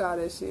 Nah, fuck all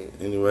that shit.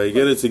 Anyway,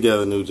 get it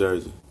together, New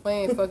Jersey. We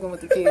ain't fucking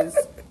with the kids.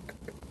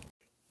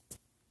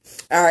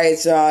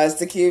 Alright, y'all. It's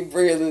the Kid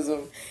Realism.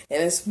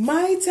 And it's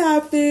my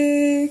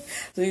topic.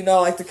 So, I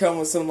like to come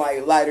with some,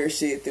 like, lighter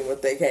shit than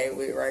what they came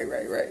with.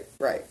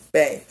 Right.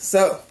 Bang.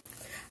 So,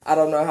 I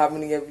don't know how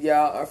many of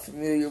y'all are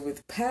familiar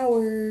with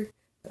Power.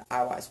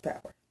 I watch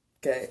Power.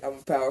 Okay? I'm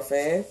a Power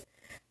fan.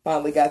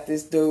 Finally got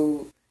this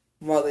dude,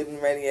 Marley the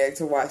Maniac,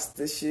 to watch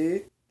this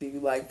shit. Do you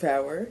like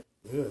Power?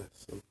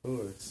 Yes, of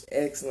course.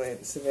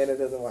 Excellent. Savannah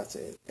doesn't watch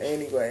it.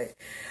 Anyway,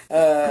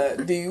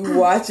 do you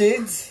watch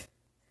it?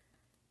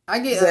 I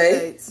get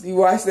updates. You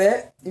watch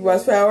that? You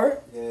watch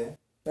Power? Yeah.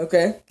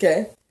 Okay.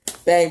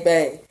 Bang,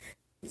 bang.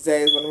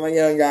 Zay is one of my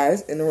young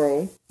guys in the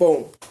room.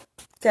 Boom.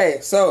 Okay,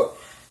 so,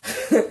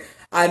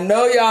 I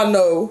know y'all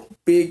know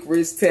Big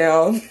Rich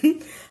Town.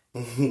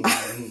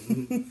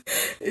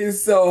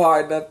 It's so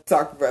hard not to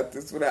talk about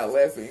this without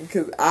laughing,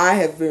 because I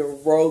have been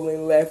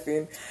rolling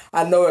laughing.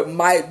 I know it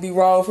might be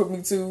wrong for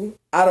me too.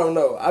 I don't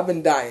know. I've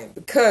been dying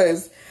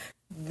because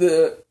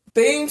the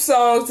theme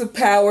song to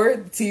Power,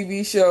 the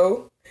TV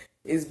show,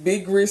 is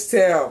Big Rich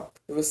Town.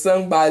 It was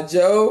sung by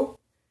Joe,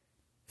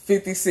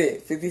 50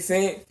 Cent. 50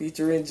 Cent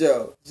featuring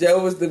Joe.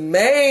 Joe was the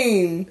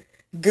main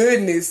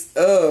goodness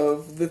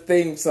of the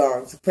theme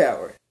song to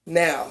Power.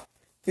 Now,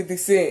 50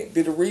 Cent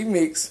did a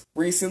remix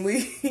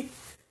recently.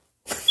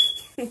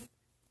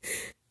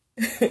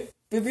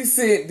 50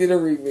 Cent did a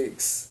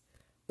remix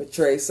with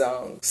Trey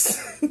Songz.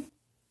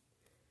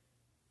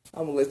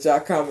 I'm gonna let y'all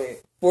comment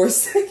for a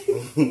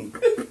second.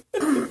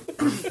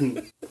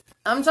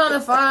 I'm trying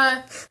to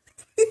find.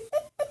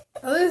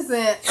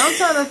 Listen, I'm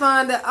trying to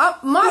find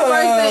that.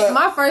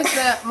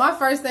 My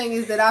first thing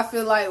is that I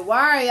feel like,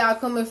 why are y'all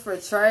coming for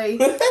Trey?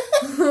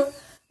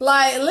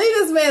 Like, leave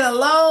this man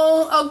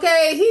alone,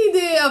 okay? He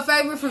did a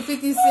favor for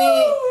 50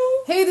 Cent.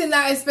 He did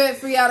not expect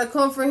for y'all to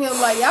come for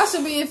him. Like, y'all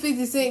should be in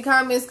 50 Cent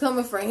comments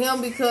coming for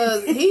him,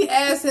 because he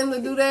asked him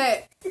to do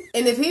that.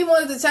 And if he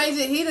wanted to change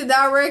it, he the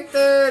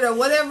director or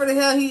whatever the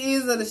hell he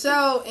is of the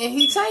show, and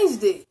he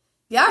changed it.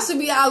 Y'all should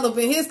be all up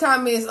in his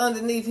comments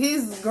underneath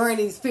his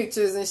granny's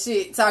pictures and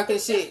shit, talking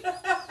shit.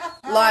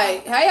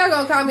 Like, how y'all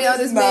gonna comment on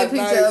this man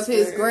picture of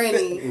his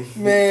granny?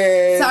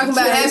 Man. Talking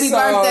about happy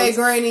birthday,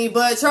 granny.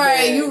 But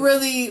Trey, you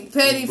really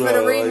petty for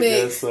the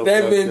remix.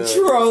 They've been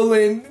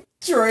trolling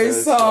Trey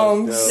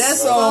Songz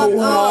That's so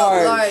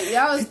hard. Like,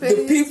 y'all is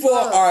petty. The people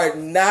are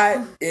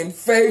not in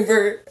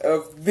favor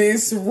of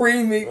this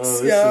remix,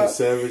 Oh, y'all. some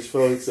savage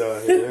folks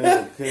out here. They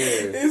don't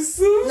care. It's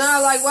so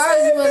like, why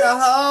are you in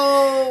a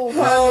whole...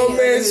 Oh,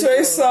 man,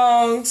 Trey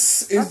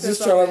Songz is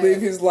just trying to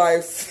live his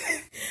life.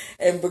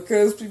 And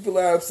because people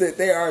are upset,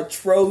 they are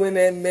trolling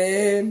that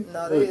man.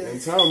 No, Look,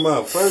 and talking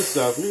about, first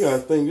off, you gotta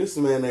think this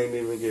man ain't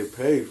even get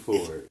paid for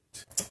it.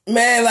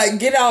 Man, like,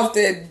 get off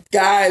that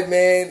guy,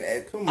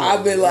 man. Come on,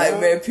 I've been like,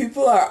 man,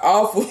 people are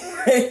awful.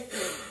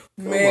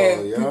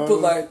 Man,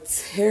 people are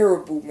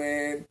terrible,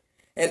 man.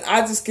 And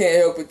I just can't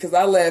help it because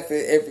I laugh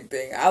at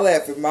everything. I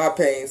laugh at my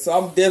pain, so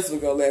I'm definitely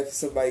going to laugh at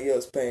somebody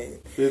else's pain.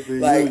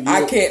 Like,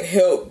 I can't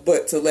help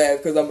but to laugh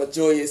because I'm a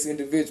joyous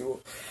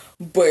individual.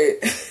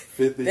 But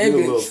 50, they've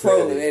been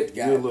trolling that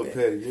guy. You're a little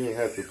petty. You ain't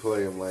have to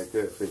play him like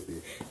that, 50.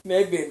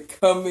 They've been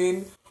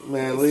coming.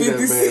 Man, leave that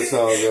man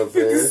song up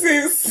there.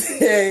 50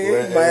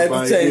 Cent. Might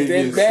have to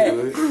change that back.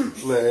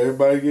 Let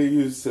everybody get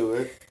used to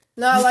it.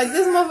 No, like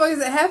this motherfucker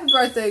said, happy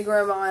birthday,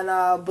 grandma and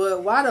all,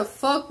 but why the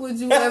fuck would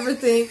you ever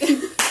think...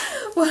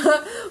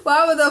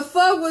 Why would the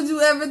fuck would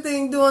you ever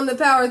think doing the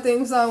Power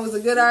theme song was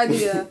a good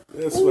idea?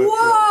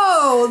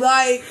 Whoa!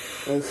 Like,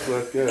 that's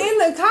fucked up. In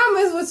the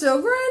comments with your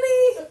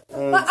granny?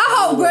 Like, I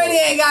hope granny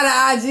ain't got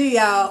an IG,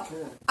 y'all.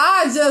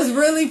 I just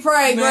really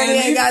pray granny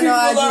ain't got no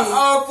IG. Are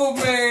awful,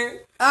 man.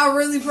 I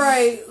really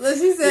pray.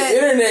 She said... The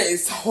internet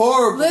is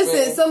horrible, Listen,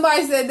 man.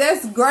 Somebody said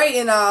that's great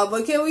and all,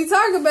 but can we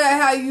talk about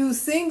how you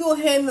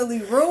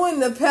single-handedly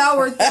ruined the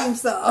Power theme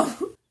song?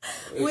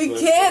 We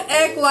can't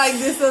act like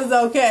this is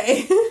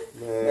okay.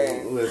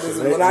 Man,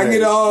 listen, when I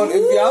get on,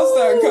 if y'all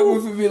start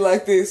coming for me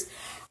like this,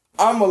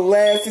 I'ma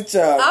laugh at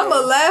y'all. I'ma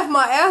laugh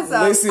my ass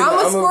out. Listen,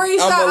 I'ma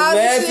screenshot I'ma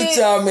laugh at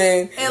y'all,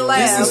 man. And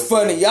laugh. This is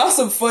funny. Y'all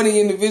some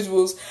funny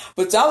individuals,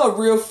 but y'all are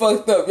real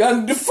fucked up. Y'all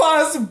need to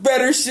find some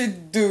better shit to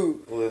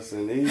do.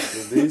 Listen,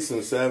 these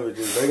some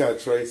savages. They got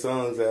Trey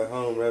Songz at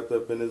home wrapped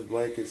up in his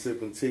blanket,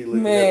 sipping tea,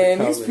 looking at the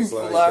comments these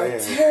people like, are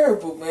damn.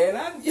 terrible,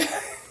 man.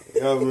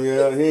 Y'all,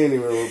 he ain't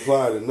even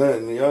reply to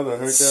nothing. Y'all done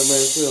hurt that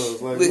man's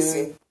feelings. Like,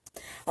 listen, man.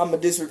 I'm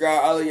gonna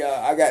disregard all of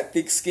y'all. I got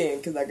thick skin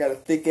because I got a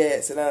thick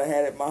ass and I done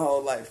had it my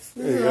whole life.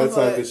 Yeah, y'all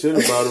talking shit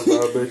about it,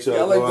 but I bet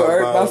y'all like go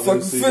hurt my out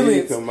fucking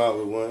feelings. Come out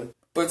with one.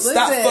 But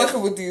stop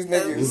fucking with these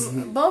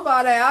niggas. Bump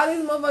all that. All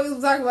these motherfuckers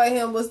were talking about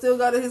him, but still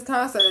go to his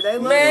concert. They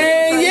love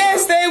man,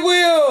 yes, they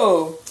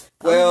will.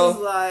 Well, I'm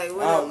just like,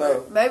 I don't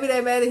know. Maybe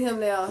they mad at him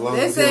now. As long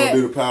as they don't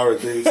do the Power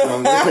thing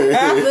song. Listen,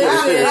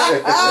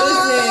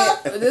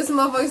 this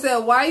motherfucker said,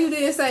 why you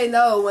didn't say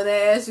no when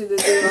they asked you to do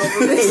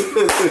this?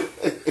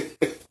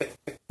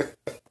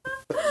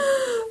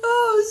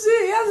 Oh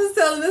shit, y'all just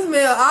telling this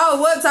man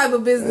what type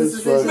of business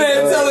decisions.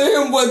 Man telling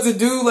him what to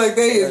do like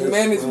they is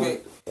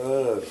management.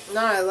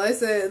 Nah, like I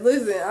said,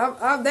 listen,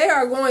 they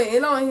are going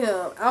in on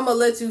him. I'm gonna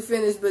let you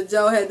finish, but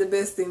Joe had the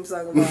best theme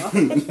song about.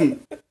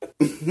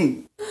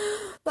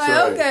 Like,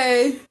 Trey,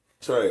 okay.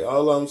 Trey,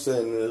 all I'm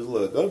saying is,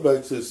 look, go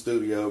back to the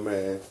studio,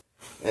 man,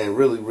 and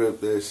really rip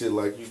that shit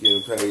like you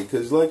getting paid.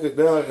 Because, like,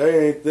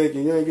 they ain't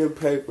thinking you ain't getting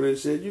paid for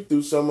this shit. You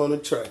threw something on the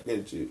track,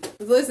 didn't you?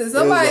 Listen,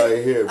 somebody...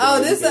 Like, here,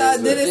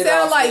 did it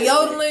sound like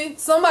yodeling?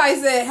 Somebody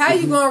said, how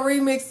you going to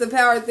remix the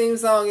Power theme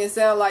song and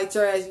sound like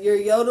trash? Your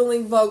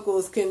yodeling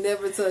vocals can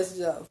never touch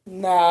Joe.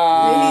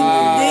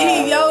 Nah.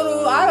 Did he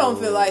yodel? I don't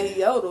feel like he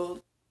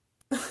yodeled.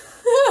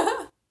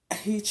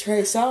 He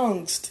Trey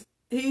Songz.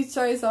 He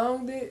Trey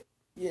Songz it?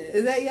 Yeah.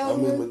 Is that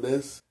yodeling? I remember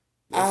this.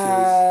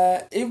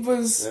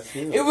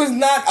 It was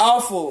not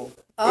awful.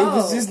 Oh. It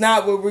was just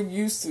not what we're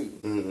used to.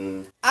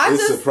 Mm-hmm. I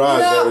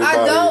surprised everybody.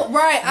 I don't.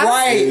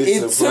 Right.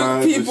 It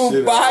took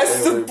people by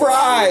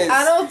surprise.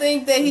 I don't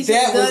think that he should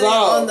have done it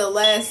on the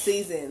last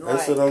season.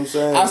 That's what I'm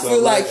saying. I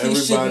feel like he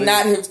should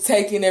not have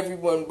taken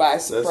everyone by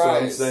surprise. That's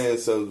what I'm saying.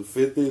 So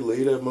 50,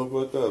 leave that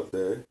motherfucker up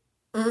there.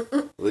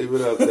 Leave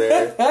it up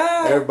there.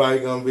 Everybody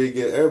gonna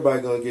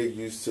get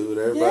used to it.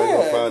 Everybody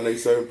gonna find a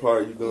certain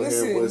part. You gonna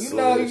hear whistling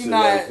and shit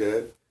like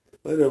that.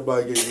 Let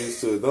everybody get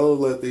used to it.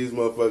 Don't let these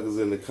motherfuckers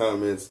in the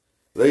comments.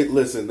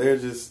 This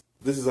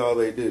is all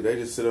they do. They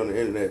just sit on the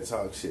internet and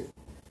talk shit.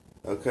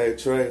 Okay,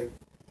 Trey.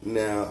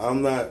 Now,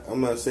 I'm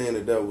not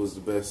saying that was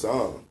the best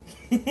song.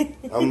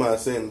 I'm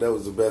not saying that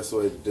was the best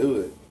way to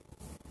do it.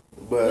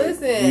 But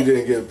listen, you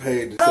didn't get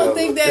paid to I don't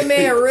think that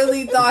man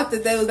really thought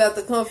that they was about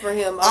to come for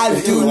him. I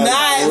do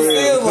not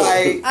feel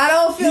like... I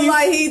don't feel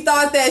like he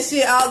thought that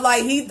shit out.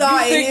 Like, he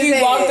thought you think in his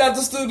he walked out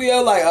the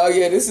studio like, oh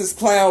yeah, this is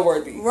clown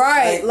worthy.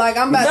 Right. Like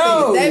I'm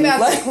about they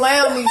about to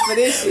clown me for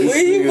this shit.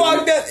 When he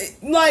walked out,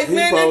 like,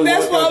 man,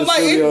 that's why I'm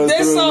like,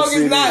 this song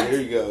is not...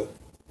 Here you go.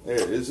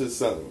 Here, it's just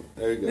something.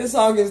 There you go. This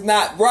song is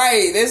not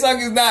right. This song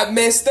is not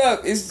messed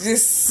up. It's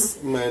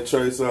just... Man,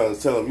 Trey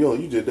Songz, tell him,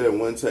 you did that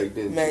one take,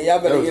 didn't you? Man, y'all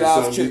better get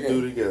off trigger. You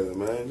threw together,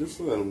 man. Just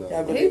let him know.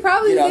 He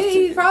probably did.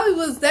 He probably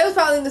was... They was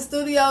probably in the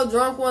studio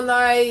drunk one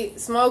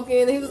night,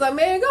 smoking. He was like,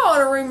 man, go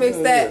on and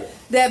remix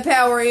that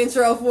Power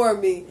intro for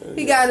me.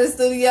 He got in the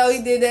studio.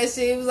 He did that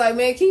shit. He was like,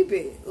 man, keep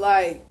it.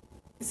 Like,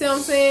 you see what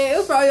I'm saying? It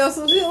was probably on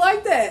some shit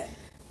like that.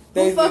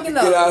 Who fucking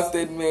knows? Get off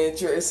that man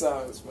Trey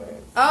Songz, man.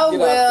 Oh,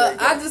 well,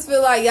 I just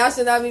feel like y'all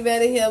should not be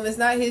mad at him. It's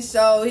not his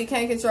show. He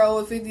can't control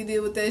what 50 did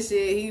with that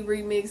shit. He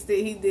remixed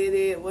it. He did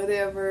it.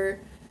 Whatever.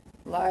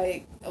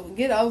 Like,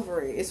 get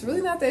over it. It's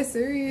really not that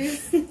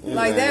serious.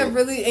 Like, that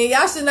really... And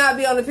y'all should not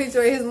be on the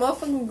picture of his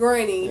motherfucking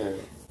granny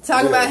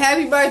talking about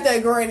happy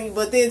birthday, granny,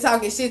 but then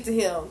talking shit to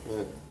him.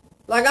 Yeah.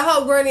 Like, I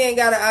hope Granny ain't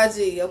got an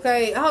IG,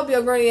 okay? I hope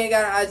your Granny ain't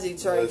got an IG,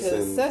 Trey,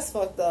 because that's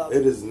fucked up.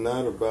 It is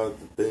not about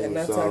the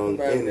theme song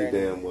any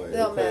damn way. It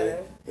don't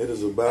matter. It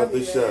is about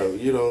the show.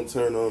 You don't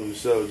turn on the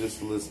show just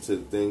to listen to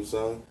the theme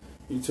song.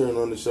 You turn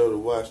on the show to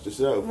watch the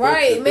show.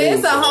 Right, man.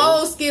 It's a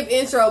whole skip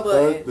intro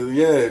button.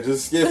 Yeah,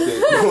 just skip it.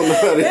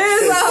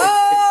 It's a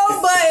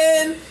whole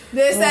button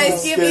that say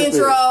skip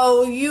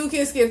intro, you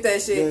can skip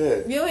that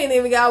shit. Yeah. You ain't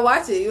even gotta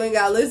watch it. You ain't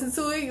gotta listen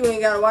to it. You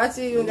ain't gotta watch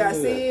it. You ain't gotta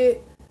see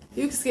it.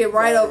 You can skip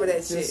right over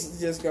that shit.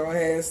 Just go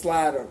ahead and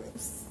slide on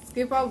it.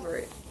 Skip over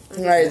it.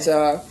 All right,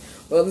 y'all.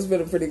 Well, it's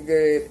been a pretty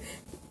good,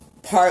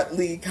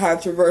 partly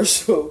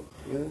controversial,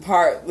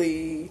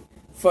 partly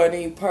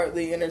funny,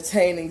 partly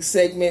entertaining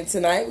segment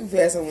tonight. We've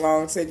had some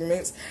long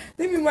segments. I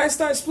think we might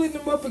start splitting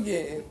them up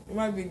again. It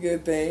might be a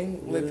good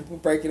thing. Let people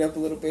break it up a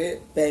little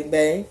bit. Bang,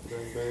 bang.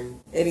 Bang,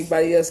 bang.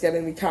 Anybody else got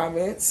any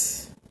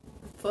comments?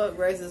 Fuck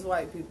racist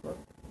white people.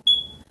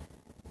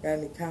 Got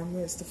any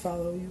comments to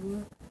follow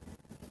you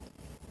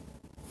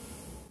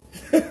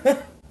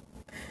up?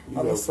 I'm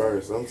gonna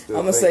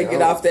say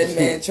get off that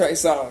man Trey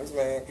Songz,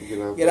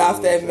 man. Get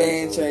off that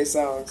man Trey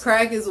Songz.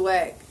 Crack is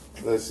whack.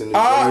 Listen, New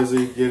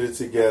Jersey, get it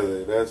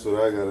together. That's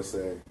what I gotta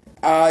say.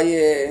 Oh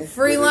yeah,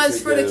 free lunch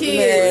for the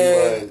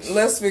kids. Man,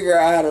 let's figure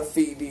out how to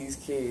feed these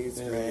kids,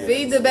 man.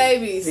 Feed the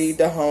babies. Feed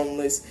the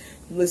homeless.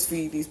 Let's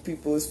feed these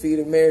people. Let's feed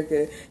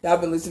America. Y'all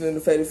been listening to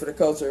Faded for the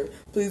Culture.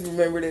 Please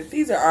remember that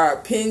these are our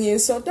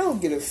opinions, so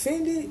don't get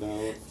offended.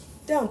 No.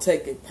 Don't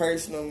take it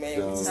personal,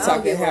 man. We're just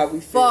talking how we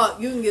feel. Fuck,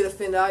 you can get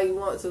offended all you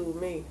want to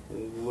with me.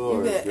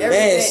 Lord,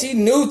 man, she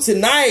new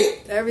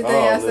tonight. Everything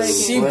I say,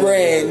 she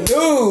brand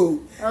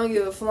new. I don't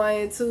give a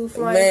flying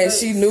flying. Man,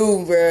 she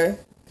new, bruh.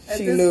 At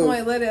this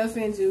point, let it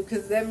offend you,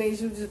 because that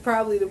means you just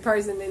probably the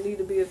person that need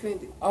to be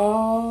offended.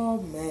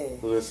 Oh man.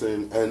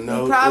 Listen, and no,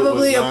 you're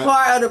probably a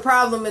part of the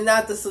problem and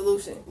not the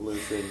solution.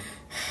 Listen.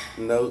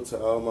 Note to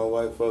all my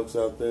white folks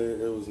out there,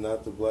 it was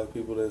not the black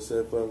people that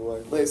said fuck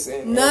white people.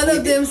 Listen, none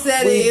of them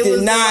said it. We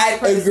did not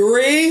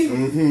agree.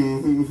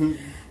 Mm-hmm.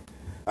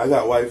 I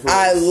got white folks.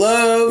 I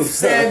love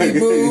Sammy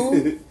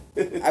Boo.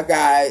 I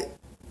got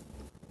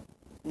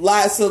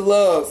lots of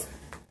love.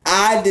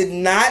 I did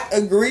not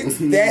agree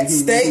to that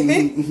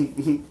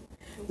statement.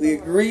 We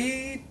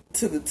agreed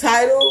to the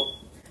title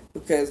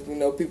because we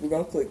know people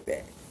gonna click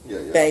that.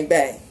 Yeah. Bang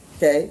bang.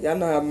 Okay, y'all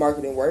know how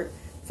marketing work.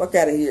 Fuck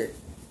out of here.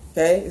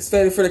 Okay, it's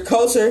Faded for the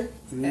Culture.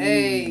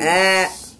 Hey.